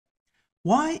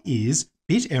Why is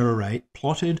bit error rate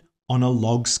plotted on a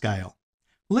log scale?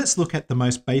 Well, let's look at the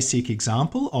most basic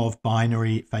example of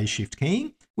binary phase shift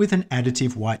keying with an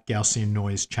additive white Gaussian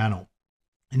noise channel.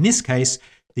 In this case,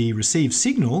 the received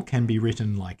signal can be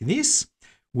written like this,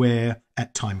 where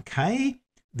at time k,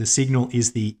 the signal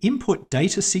is the input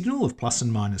data signal of plus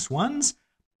and minus ones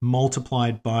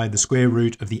multiplied by the square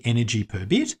root of the energy per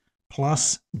bit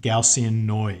plus Gaussian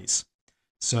noise.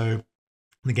 So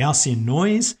the Gaussian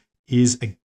noise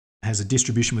has a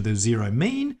distribution with a zero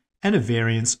mean and a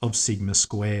variance of sigma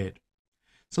squared.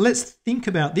 So let's think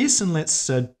about this and let's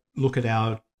look at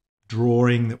our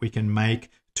drawing that we can make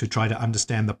to try to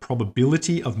understand the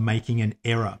probability of making an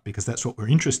error, because that's what we're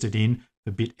interested in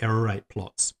for bit error rate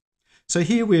plots. So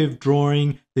here we're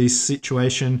drawing this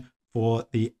situation for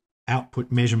the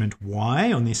output measurement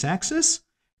y on this axis,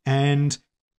 and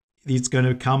it's going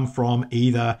to come from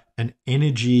either an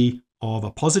energy of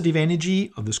a positive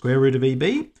energy of the square root of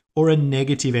EB or a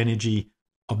negative energy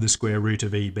of the square root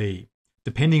of EB,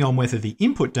 depending on whether the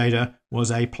input data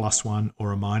was a +1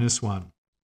 or a -1.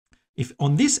 If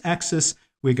on this axis,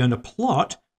 we're going to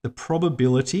plot the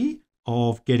probability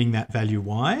of getting that value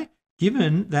y,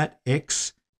 given that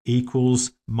x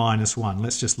equals -1.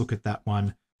 Let's just look at that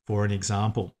one for an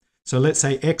example. So let's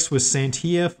say x was sent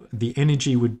here, the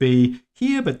energy would be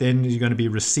here, but then you're going to be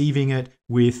receiving it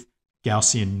with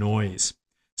Gaussian noise.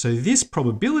 So this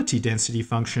probability density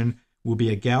function will be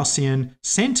a Gaussian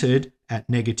centered at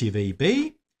negative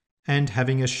EB and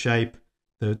having a shape,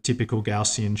 the typical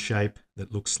Gaussian shape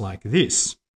that looks like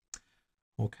this.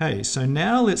 Okay, so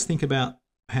now let's think about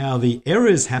how the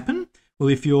errors happen. Well,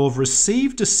 if you've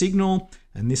received a signal,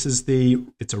 and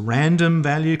it's a random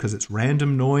value because it's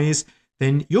random noise,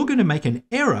 then you're going to make an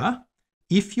error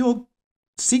if your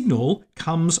signal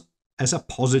comes as a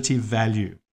positive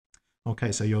value.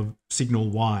 Okay, so your signal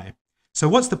y. So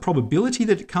what's the probability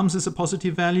that it comes as a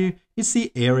positive value? It's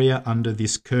the area under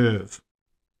this curve.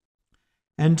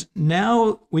 And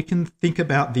now we can think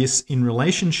about this in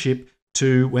relationship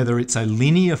to whether it's a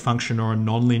linear function or a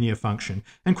nonlinear function.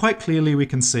 And quite clearly we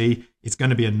can see it's going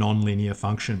to be a nonlinear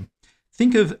function.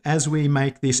 Think of, as we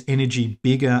make this energy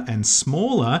bigger and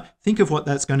smaller, think of what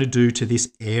that's going to do to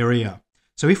this area.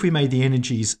 So if we made the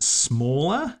energies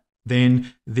smaller,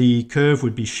 then the curve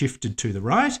would be shifted to the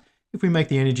right. If we make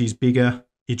the energies bigger,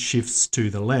 it shifts to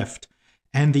the left.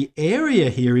 And the area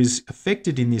here is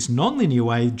affected in this nonlinear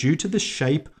way due to the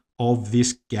shape of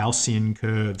this Gaussian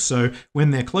curve. So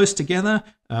when they're close together,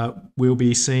 we'll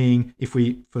be seeing,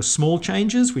 for small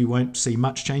changes, we won't see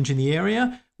much change in the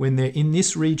area. When they're in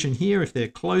this region here, if they're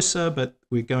closer, but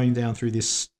we're going down through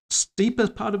this steeper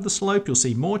part of the slope, you'll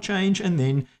see more change, and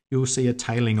then you'll see a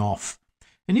tailing off.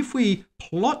 And if we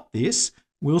plot this,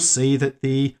 we'll see that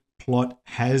the plot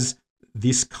has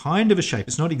this kind of a shape.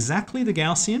 It's not exactly the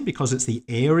Gaussian because it's the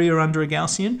area under a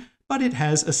Gaussian, but it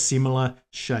has a similar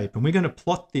shape. And we're going to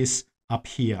plot this up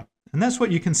here. And that's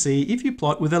what you can see if you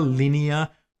plot with a linear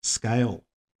scale.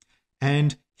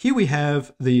 And here we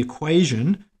have the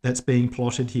equation that's being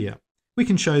plotted here. We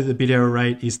can show the bit error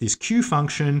rate is this Q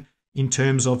function in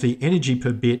terms of the energy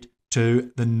per bit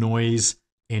to the noise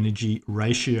energy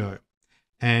ratio.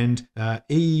 And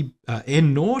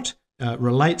N naught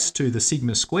relates to the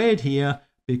sigma squared here,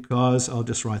 because I'll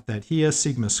just write that here,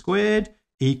 sigma squared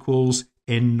equals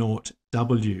N naught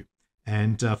W.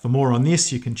 And for more on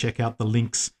this, you can check out the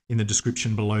links in the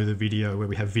description below the video where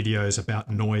we have videos about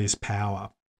noise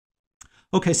power.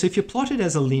 Okay, so if you plot it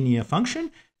as a linear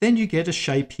function, then you get a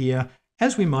shape here.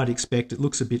 As we might expect, it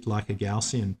looks a bit like a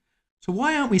Gaussian. So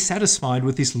why aren't we satisfied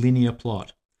with this linear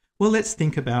plot? Well, let's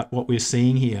think about what we're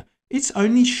seeing here. It's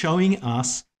only showing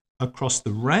us across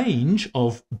the range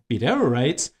of bit error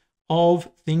rates of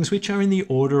things which are in the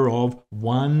order of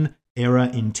 1 error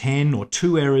in 10 or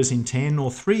 2 errors in 10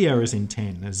 or 3 errors in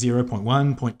 10,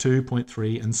 0.1, 0.2,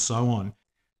 0.3 and so on.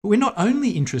 But we're not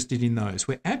only interested in those,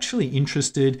 we're actually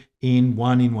interested in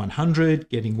 1 in 100,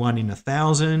 getting 1 in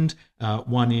 1,000,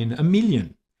 1 in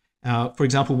 1,000,000. For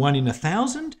example, 1 in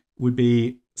 1,000 would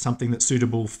be something that's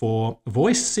suitable for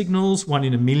voice signals, 1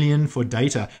 in 1,000,000 for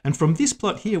data. And from this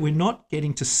plot here, we're not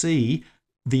getting to see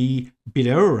the bit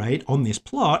error rate on this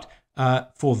plot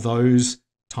for those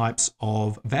types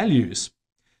of values.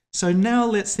 So now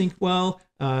let's think, well,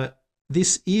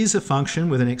 this is a function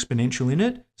with an exponential in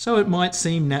it, so it might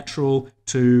seem natural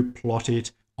to plot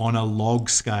it on a log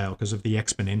scale because of the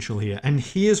exponential here. And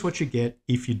here's what you get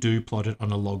if you do plot it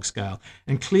on a log scale.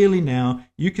 And clearly now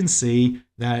you can see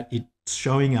that it's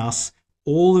showing us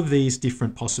all of these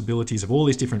different possibilities of all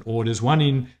these different orders, 1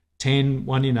 in 10,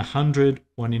 1 in 100,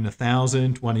 1 in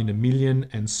 1,000, 1 in 1,000,000,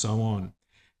 and so on.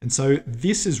 And so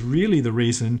this is really the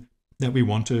reason that we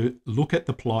want to look at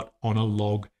the plot on a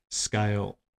log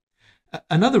scale.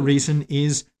 Another reason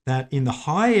is that in the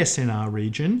high SNR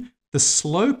region, the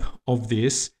slope of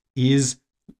this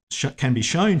can be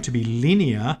shown to be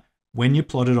linear when you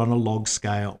plot it on a log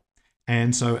scale.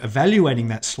 And so evaluating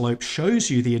that slope shows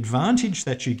you the advantage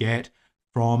that you get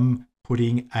from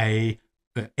putting a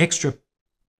extra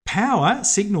power,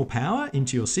 signal power,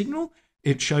 into your signal.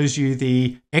 It shows you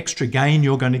the extra gain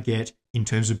you're going to get in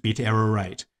terms of bit error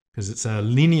rate, because it's a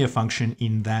linear function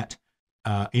in that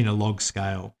in a log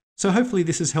scale. So hopefully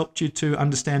this has helped you to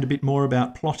understand a bit more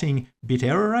about plotting bit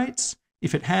error rates.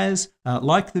 If it has,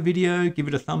 like the video, give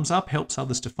it a thumbs up, helps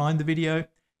others to find the video.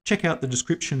 Check out the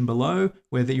description below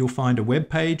where you'll find a web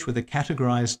page with a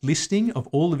categorized listing of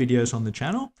all the videos on the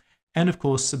channel. And of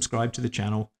course, subscribe to the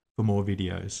channel for more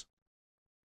videos.